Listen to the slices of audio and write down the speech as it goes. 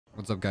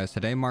What's up, guys?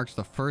 Today marks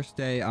the first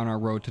day on our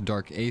road to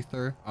Dark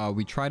Aether.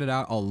 We tried it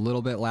out a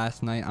little bit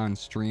last night on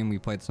stream. We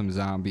played some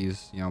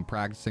zombies, you know,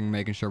 practicing,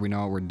 making sure we know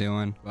what we're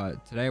doing.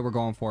 But today we're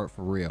going for it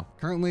for real.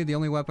 Currently, the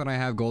only weapon I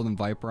have Golden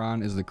Viper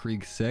on is the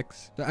Krieg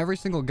 6. So every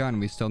single gun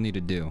we still need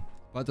to do.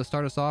 But to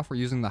start us off, we're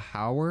using the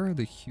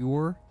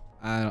Hure.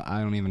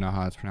 I don't even know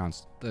how it's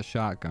pronounced. The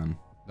shotgun.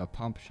 The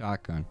pump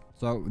shotgun.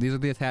 So these are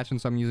the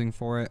attachments I'm using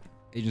for it.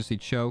 Agency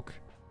choke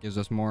gives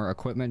us more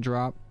equipment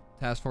drop.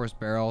 Task Force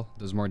barrel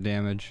does more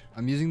damage.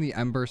 I'm using the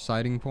Ember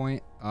sighting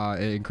point.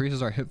 It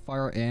increases our hip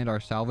fire and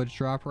our salvage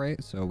drop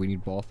rate, so we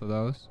need both of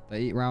those. The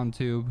 8-round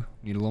tube,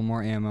 need a little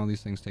more ammo.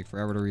 These things take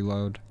forever to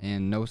reload.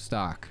 And no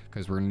stock,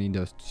 because we're gonna need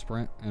to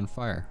sprint and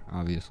fire,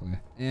 obviously.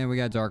 And we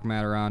got dark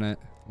matter on it.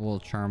 A little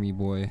charmy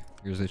boy.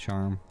 Here's the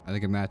charm. I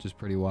think it matches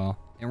pretty well.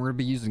 And we're gonna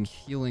be using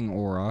healing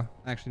aura.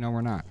 Actually, no,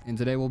 we're not. And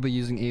today we'll be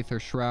using Aether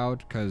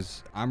Shroud,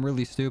 because I'm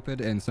really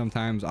stupid and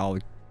sometimes I'll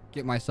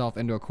get myself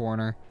into a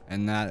corner,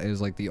 and that is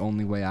like the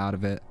only way out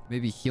of it.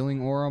 Maybe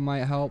healing aura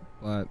might help,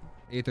 but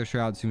Aether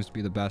Shroud seems to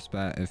be the best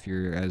bet if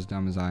you're as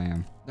dumb as I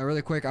am. Now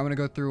really quick, I'm gonna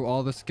go through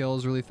all the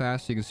skills really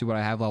fast so you can see what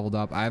I have leveled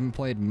up. I haven't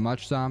played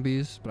much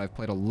zombies, but I've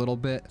played a little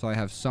bit, so I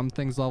have some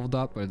things leveled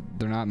up, but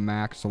they're not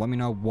max. So let me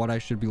know what I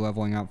should be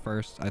leveling up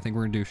first. I think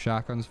we're gonna do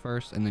shotguns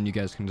first, and then you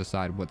guys can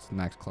decide what's the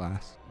next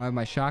class. I have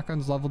my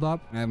shotguns leveled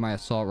up, and I have my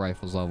assault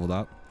rifles leveled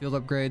up. Field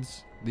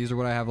upgrades, these are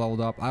what I have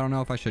leveled up. I don't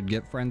know if I should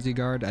get Frenzy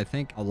Guard. I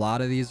think a lot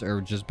of these are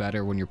just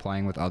better when you're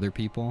playing with other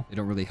people. They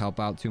don't really help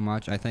out too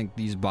much. I think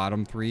these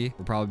bottom three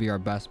will probably be our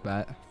best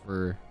bet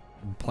for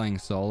playing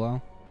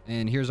solo.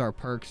 And here's our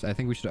perks. I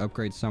think we should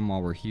upgrade some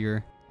while we're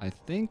here. I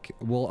think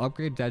we'll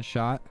upgrade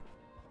Deadshot.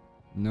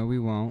 No, we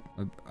won't.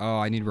 Oh,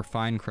 I need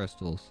refined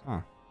crystals.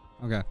 Huh.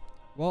 Okay.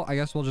 Well, I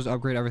guess we'll just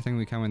upgrade everything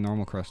we can with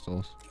normal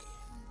crystals.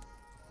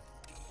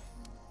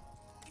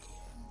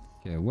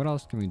 Okay, what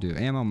else can we do?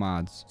 Ammo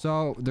mods.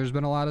 So there's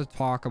been a lot of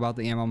talk about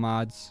the ammo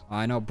mods.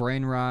 I know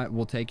Brain Rot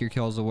will take your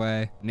kills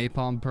away.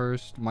 Napalm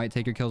Burst might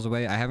take your kills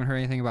away. I haven't heard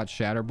anything about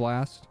Shatter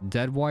Blast.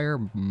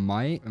 Deadwire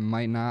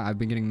might not. I've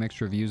been getting mixed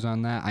reviews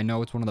on that. I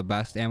know it's one of the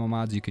best ammo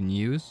mods you can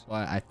use,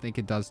 but I think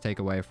it does take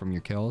away from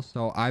your kills.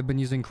 So I've been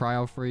using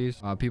Cryo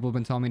Freeze. People have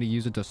been telling me to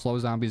use it to slow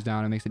zombies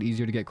down. It makes it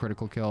easier to get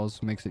critical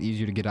kills, makes it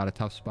easier to get out of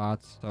tough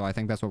spots. So I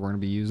think that's what we're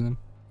going to be using.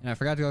 And I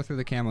forgot to go through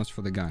the camos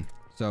for the gun.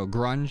 So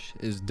Grunge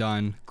is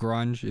done.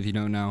 Grunge, if you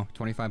don't know,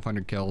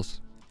 2,500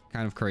 kills.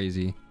 Kind of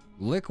crazy.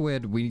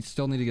 Liquid, we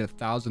still need to get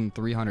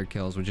 1,300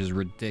 kills, which is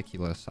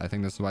ridiculous. I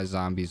think this is why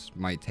zombies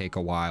might take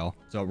a while.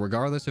 So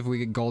regardless if we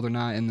get gold or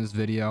not in this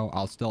video,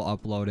 I'll still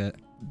upload it.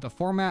 The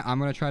format I'm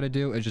going to try to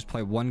do is just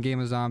play one game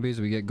of zombies.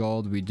 We get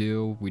gold, we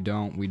do, we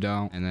don't,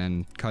 and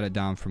then cut it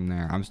down from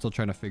there. I'm still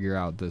trying to figure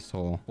out this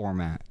whole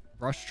format.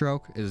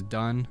 Brushstroke is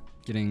done.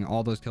 Getting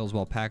all those kills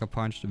while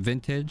Pack-a-Punch.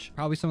 Vintage,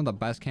 probably some of the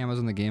best camos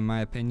in the game, in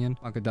my opinion.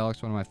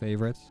 Funkadelic's one of my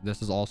favorites.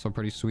 This is also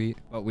pretty sweet,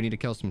 but we need to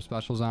kill some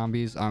special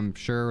zombies. I'm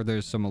sure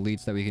there's some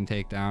elites that we can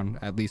take down,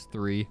 at least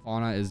 3.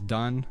 Fauna is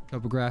done.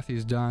 Topography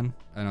is done.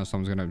 I know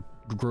someone's gonna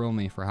grill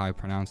me for how I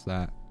pronounce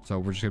that, so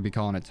we're just gonna be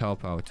calling it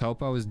Topo.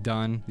 Topo is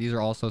done. These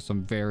are also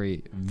some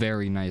very,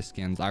 very nice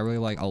skins. I really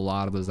like a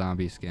lot of the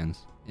zombie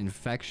skins.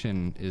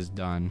 Infection is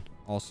done.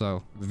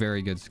 Also,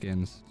 very good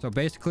skins. So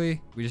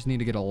basically, we just need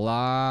to get a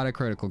lot of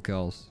critical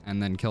kills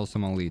and then kill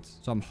some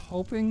elites. So I'm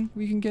hoping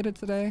we can get it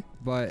today,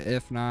 but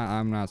if not,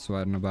 I'm not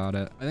sweating about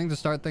it. I think to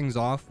start things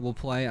off, we'll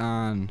play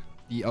on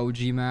the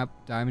OG map,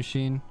 Die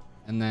Machine.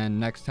 And then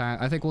next time,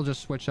 I think we'll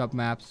just switch up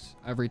maps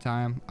every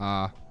time.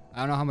 I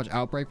don't know how much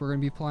Outbreak we're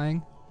going to be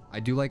playing. I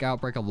do like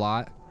Outbreak a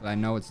lot, but I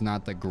know it's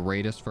not the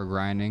greatest for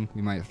grinding.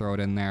 We might throw it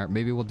in there.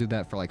 Maybe we'll do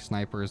that for like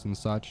snipers and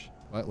such.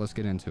 But let's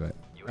get into it.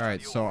 All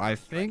right, so I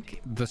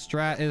think the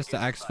strat is to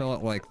exfil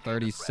at like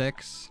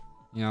 36.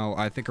 You know,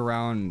 I think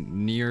around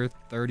near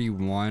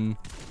 31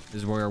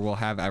 is where we'll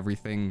have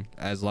everything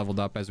as leveled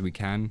up as we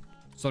can.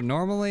 So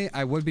normally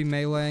I would be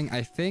meleeing.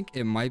 I think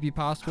it might be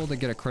possible to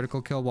get a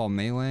critical kill while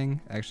meleeing.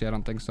 Actually, I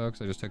don't think so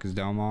because I just took his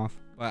dome off.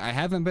 But I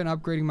haven't been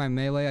upgrading my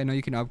melee. I know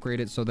you can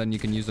upgrade it so then you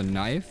can use a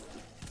knife.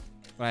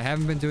 But I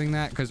haven't been doing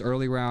that because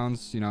early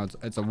rounds, you know,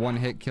 it's a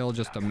one-hit kill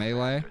just a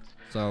melee.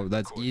 So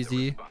that's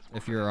easy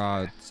if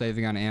you're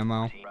saving on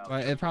ammo.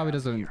 But it probably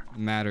doesn't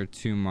matter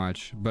too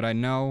much. But I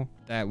know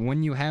that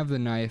when you have the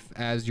knife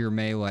as your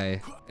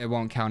melee, it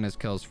won't count as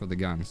kills for the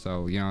gun.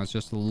 So, you know, it's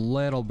just a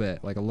little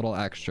bit, like a little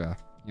extra.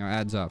 You know,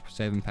 adds up,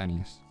 saving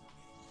pennies.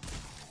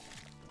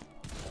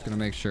 Just gonna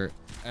make sure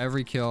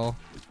every kill...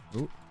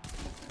 Ooh.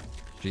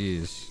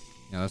 Jeez.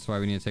 Yeah, that's why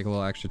we need to take a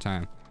little extra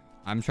time.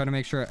 I'm trying to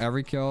make sure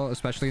every kill,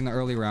 especially in the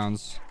early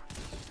rounds,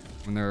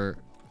 when they're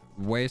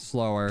way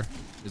slower,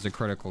 is a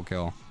critical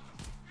kill.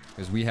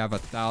 Because we have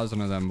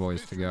 1,000 of them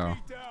boys to go.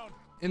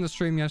 In the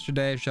stream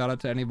yesterday, shout out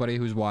to anybody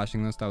who's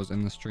watching this that was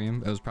in the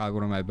stream. It was probably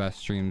one of my best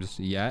streams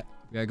yet.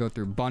 We gotta go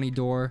through Bunny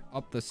Door,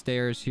 up the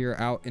stairs here,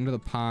 out into the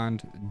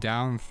pond,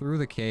 down through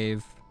the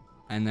cave,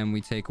 and then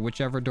we take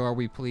whichever door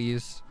we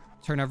please.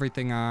 turn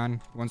everything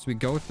on. Once we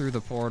go through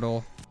the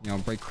portal, you know,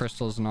 break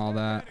crystals and all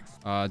that.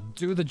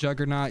 Do the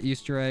Juggernaut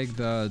Easter egg,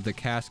 the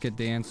casket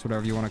dance,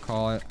 whatever you want to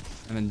call it.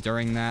 And then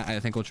during that, I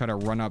think we'll try to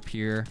run up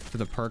here to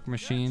the perk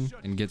machine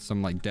and get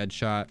some like dead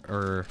shot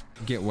or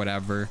get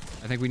whatever.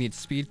 I think we need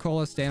speed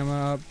cola,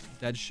 stamina up,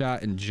 dead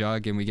shot, and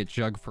jug, and we get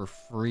jug for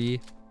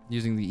free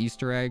using the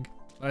Easter egg.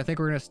 But I think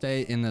we're gonna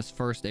stay in this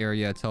first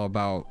area till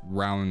about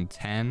round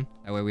 10.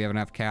 That way we have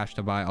enough cash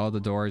to buy all the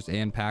doors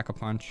and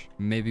pack-a-punch.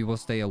 Maybe we'll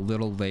stay a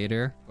little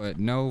later, but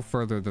no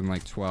further than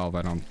like 12,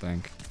 I don't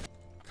think.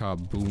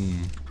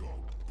 Kaboom.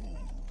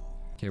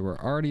 Okay, we're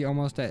already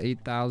almost at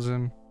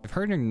 8,000. I've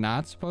heard you're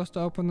not supposed to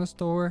open this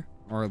door,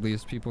 or at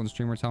least people in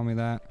stream are telling me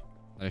that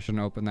I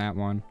shouldn't open that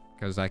one,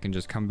 because I can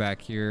just come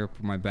back here,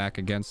 put my back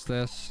against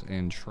this,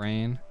 and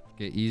train.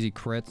 Get easy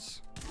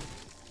crits.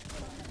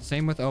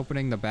 Same with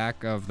opening the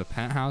back of the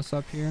penthouse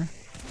up here.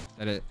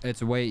 That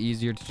it's way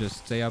easier to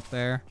just stay up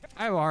there.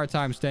 I have a hard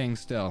time staying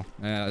still.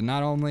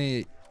 Not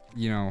only,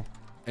 you know,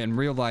 in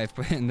real life,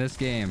 but in this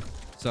game.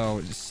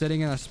 So just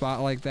sitting in a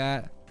spot like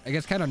that, I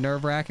guess kind of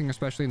nerve-wracking,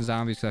 especially in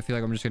zombies, because I feel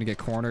like I'm just gonna get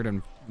cornered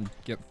and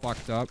get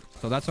fucked up.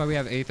 So that's why we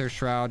have Aether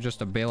Shroud, just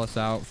to bail us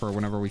out for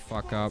whenever we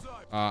fuck up.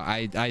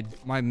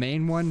 My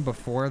main one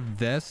before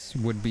this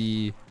would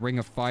be Ring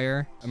of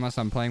Fire. Unless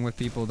I'm playing with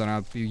people, then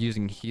I'll be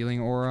using Healing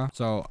Aura.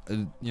 So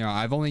you know,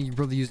 I've only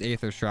really used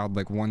Aether Shroud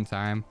like one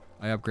time.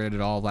 I upgraded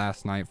it all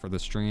last night for the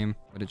stream,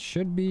 but it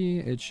should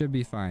be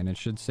fine. It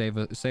should save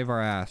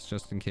our ass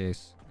just in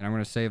case. And I'm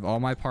going to save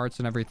all my parts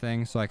and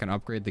everything so I can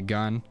upgrade the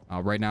gun.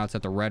 Right now it's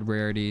at the red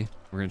rarity.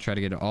 We're going to try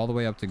to get it all the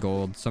way up to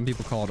gold. Some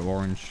people call it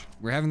orange.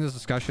 We're having this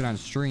discussion on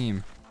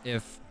stream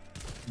if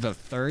the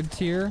third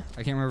tier, I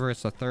can't remember if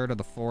it's the third or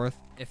the fourth,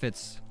 if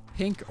it's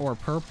pink or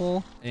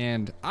purple,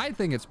 and I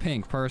think it's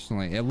pink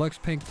personally. It looks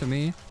pink to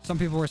me. Some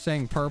people were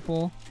saying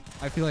purple.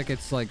 I feel like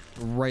it's like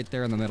right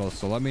there in the middle.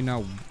 So let me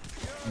know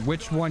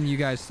which one you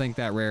guys think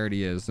that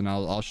rarity is, and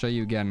I'll show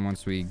you again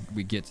once we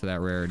get to that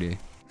rarity.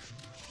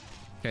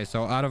 Okay,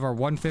 so out of our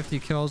 150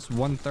 kills,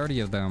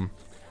 130 of them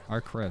are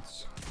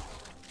crits.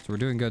 So we're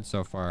doing good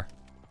so far.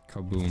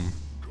 Kaboom.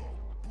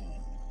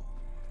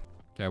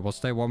 Okay, we'll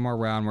stay one more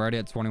round. We're already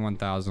at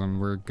 21,000.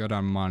 We're good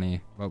on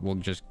money, but we'll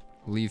just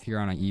leave here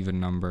on an even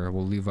number.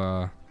 We'll leave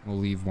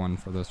one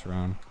for this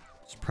round.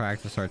 Just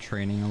practice our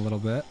training a little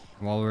bit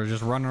while we're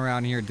just running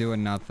around here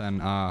doing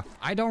nothing.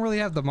 I don't really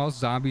have the most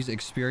zombies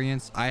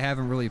experience. I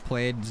haven't really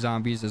played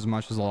zombies as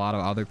much as a lot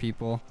of other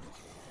people.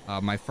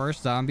 My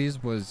first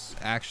zombies was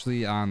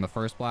actually on the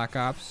first Black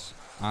Ops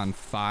on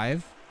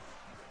 5.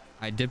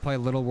 I did play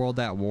Little World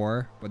at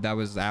War, but that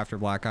was after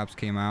Black Ops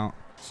came out.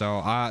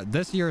 So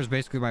this year is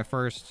basically my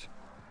first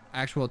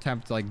actual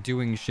attempt to like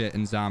doing shit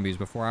in zombies.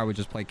 Before I would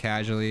just play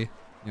casually,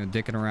 you know,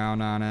 dicking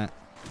around on it.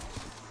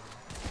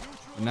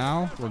 But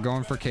now we're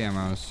going for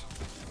camos.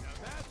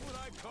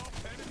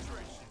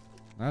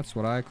 That's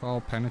what I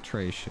call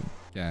penetration.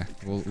 Okay,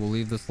 we'll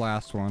leave this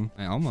last one.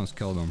 I almost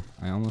killed him.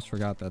 I almost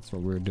forgot that's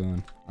what we were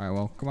doing. All right,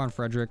 well, come on,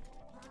 Frederick.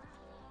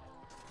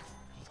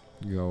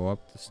 Go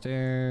up the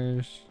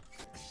stairs.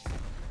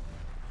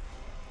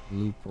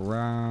 Loop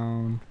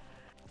around.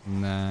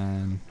 And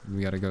then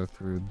we got to go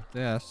through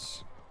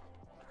this.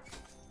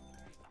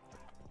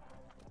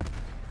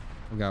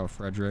 Look out,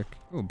 Frederick.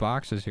 Ooh,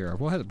 box is here.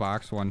 We'll hit the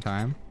box one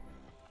time.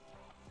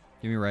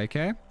 Give me ray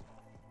K.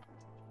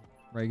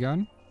 Ray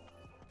gun.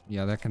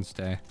 Yeah, that can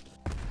stay.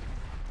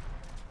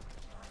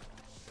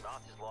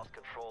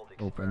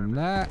 Open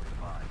that.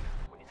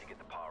 We need to get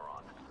the power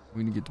on.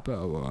 We need to get the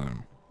power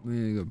on. We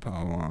need to get the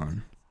power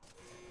on.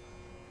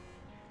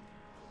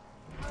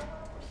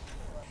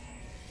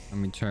 Let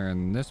me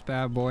turn this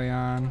bad boy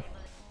on.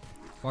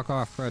 Fuck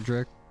off,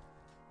 Frederick.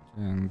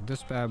 Turn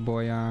this bad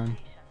boy on.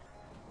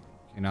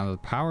 Okay, now the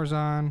power's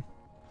on.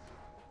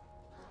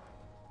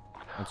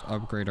 Let's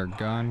upgrade our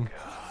gun.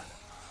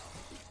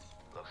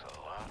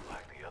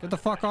 Get the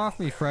fuck off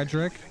me,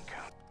 Frederick.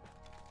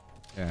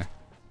 Okay.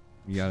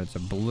 We got it's a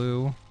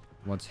blue.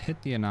 Let's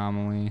hit the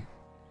anomaly.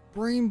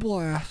 Brain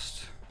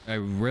blast. I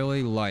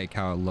really like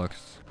how it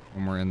looks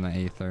when we're in the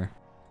Aether.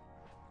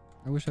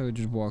 I wish I would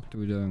just walk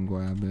through there and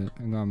grab it.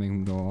 I'm gonna make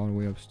him go all the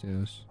way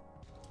upstairs.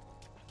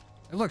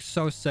 It looks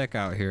so sick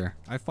out here.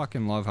 I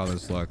fucking love how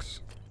this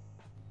looks.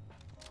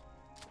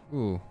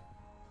 Ooh.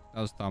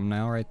 That was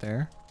thumbnail right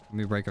there. Let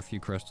me break a few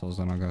crystals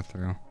and I'll go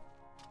through.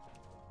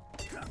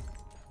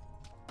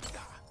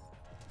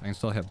 I can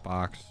still hit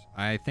box.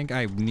 I think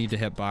I need to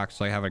hit box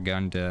so I have a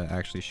gun to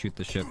actually shoot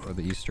the ship or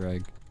the Easter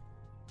egg.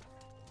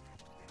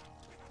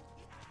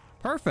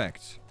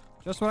 Perfect.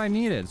 Just what I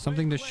needed.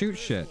 Something to shoot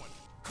shit.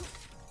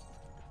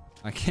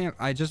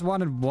 I just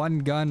wanted one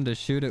gun to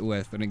shoot it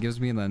with, and it gives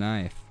me the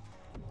knife.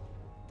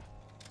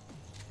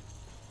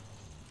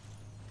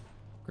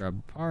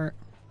 Grab a part.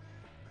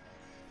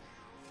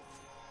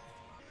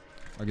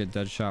 I'll get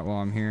dead shot while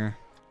I'm here.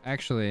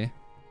 Actually,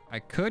 I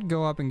could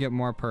go up and get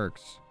more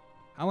perks.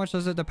 How much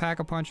does it to pack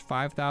a punch?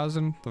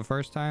 5,000 the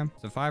first time?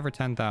 Is it 5 or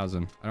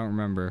 10,000? I don't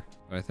remember,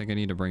 but I think I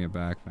need to bring it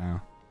back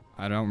now.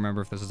 I don't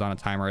remember if this is on a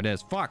timer. It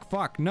is.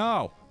 Fuck,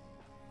 no!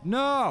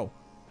 No!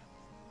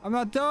 I'm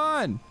not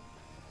done.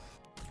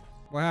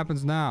 What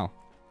happens now?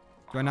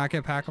 Do I not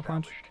get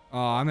pack-a-punch? Oh,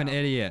 I'm an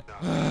idiot.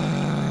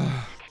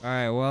 All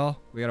right,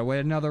 well, we gotta wait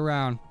another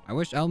round. I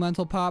wish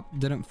Elemental Pop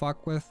didn't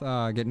fuck with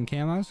getting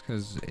camos,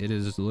 because it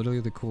is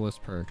literally the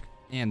coolest perk.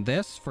 And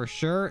this, for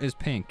sure, is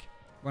pink.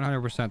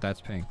 100% that's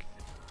pink.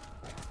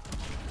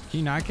 Can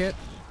you not get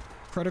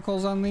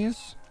criticals on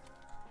these?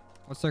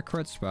 What's their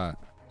crit spot?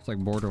 It's like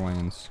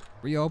Borderlands.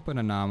 Reopen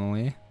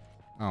anomaly.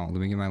 Oh, let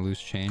me get my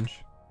loose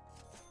change.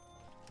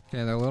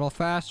 Okay, they're a little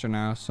faster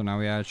now, so now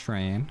we gotta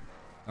train.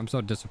 I'm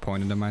so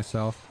disappointed in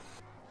myself.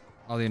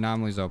 Oh, the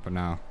anomaly's open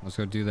now. Let's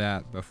go do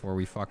that before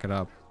we fuck it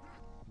up.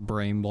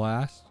 Brain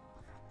blast.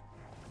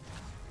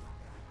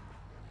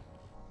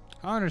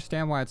 I don't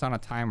understand why it's on a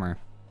timer.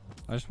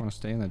 I just want to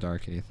stay in the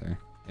Dark Aether.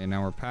 Okay,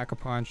 now we're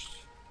pack-a-punched.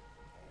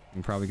 We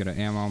can probably get an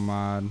ammo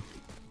mod.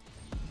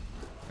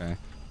 Okay.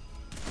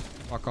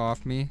 Fuck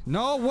off me.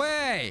 No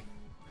way!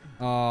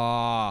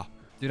 Aw.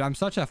 Dude, I'm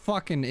such a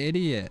fucking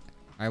idiot.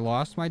 I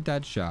lost my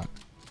dead shot.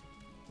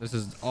 This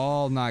is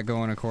all not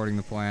going according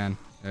to plan.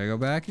 Gotta go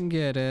back and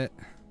get it.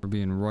 We're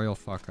being royal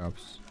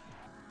fuck-ups.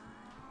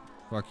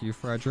 Fuck you,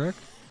 Frederick.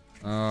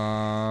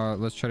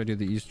 Let's try to do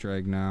the Easter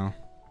egg now.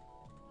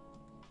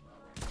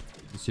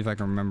 Let's see if I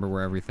can remember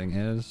where everything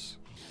is.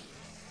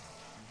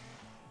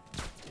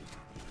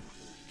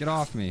 Get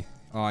off me.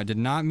 Oh, I did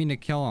not mean to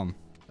kill him.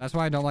 That's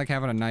why I don't like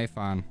having a knife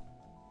on.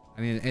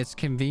 I mean, it's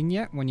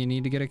convenient when you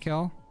need to get a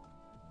kill,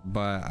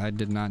 but I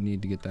did not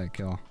need to get that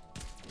kill.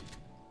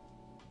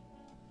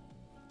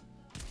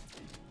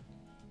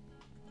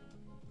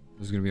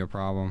 This is gonna be a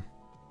problem.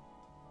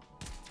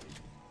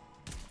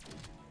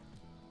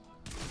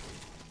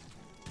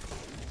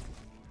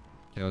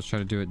 Okay, let's try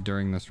to do it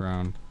during this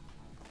round.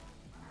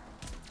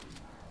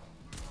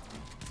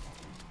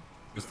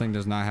 This thing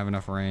does not have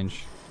enough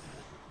range.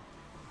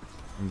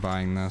 I'm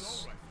buying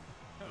this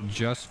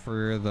just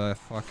for the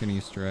fucking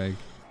Easter egg.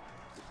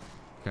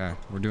 Okay,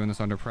 we're doing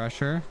this under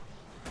pressure.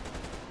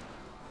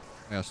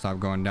 I gotta stop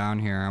going down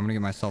here. I'm gonna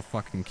get myself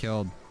fucking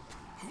killed.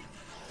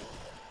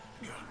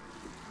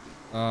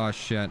 Oh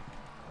shit.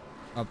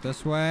 Up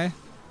this way.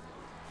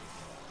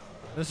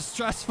 This is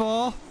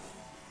stressful.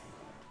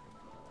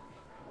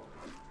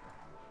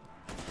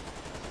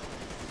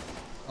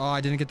 Oh,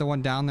 I didn't get the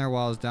one down there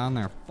while I was down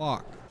there.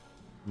 Fuck.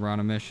 We're on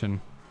a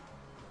mission.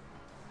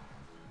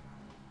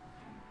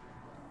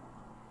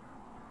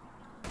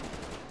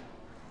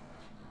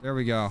 There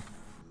we go.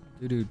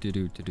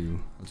 Do-do-do-do-do-do.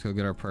 Let's go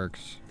get our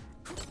perks.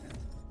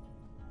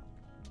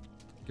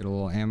 Get a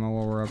little ammo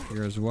while we're up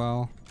here as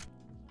well.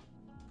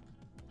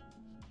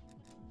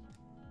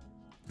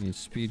 Need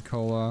speed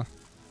cola.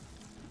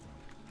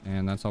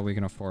 And that's all we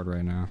can afford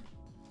right now.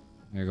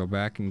 Gonna go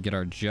back and get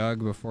our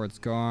jug before it's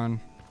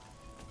gone.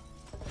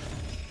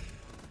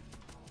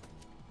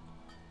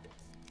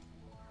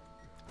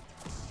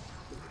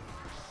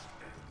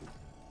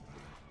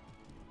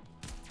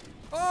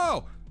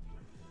 Oh!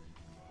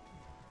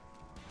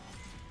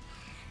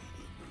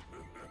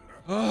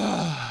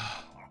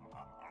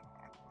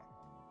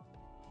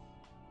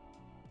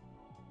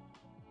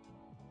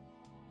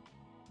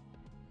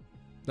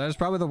 That is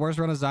probably the worst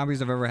run of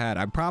zombies I've ever had.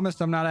 I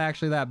promised I'm not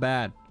actually that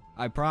bad.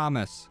 I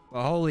promise.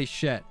 But holy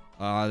shit.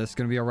 This is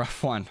gonna be a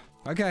rough one.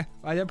 Okay,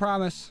 I did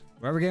promise.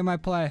 Whatever game I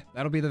play,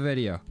 that'll be the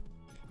video.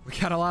 We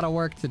got a lot of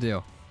work to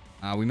do.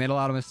 We made a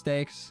lot of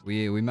mistakes.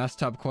 We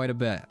messed up quite a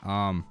bit.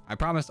 I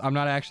promise I'm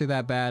not actually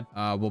that bad.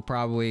 We'll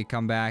probably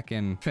come back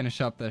and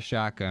finish up the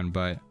shotgun,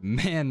 but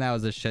man, that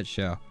was a shit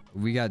show.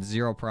 We got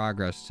 0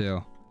 progress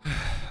too.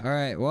 All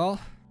right, well,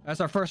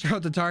 that's our first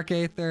road to Dark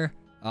Aether.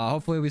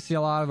 Hopefully we see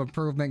a lot of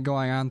improvement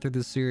going on through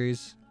this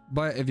series.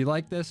 But if you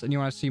like this and you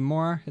want to see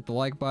more, hit the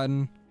like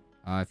button.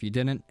 If you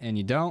didn't and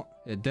you don't,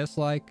 hit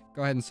dislike.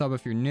 Go ahead and sub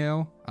if you're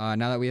new. Now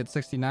that we hit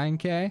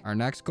 69K, our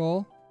next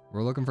goal,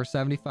 we're looking for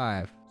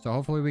 75. So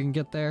hopefully we can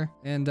get there.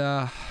 And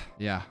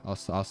yeah,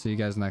 I'll see you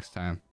guys next time.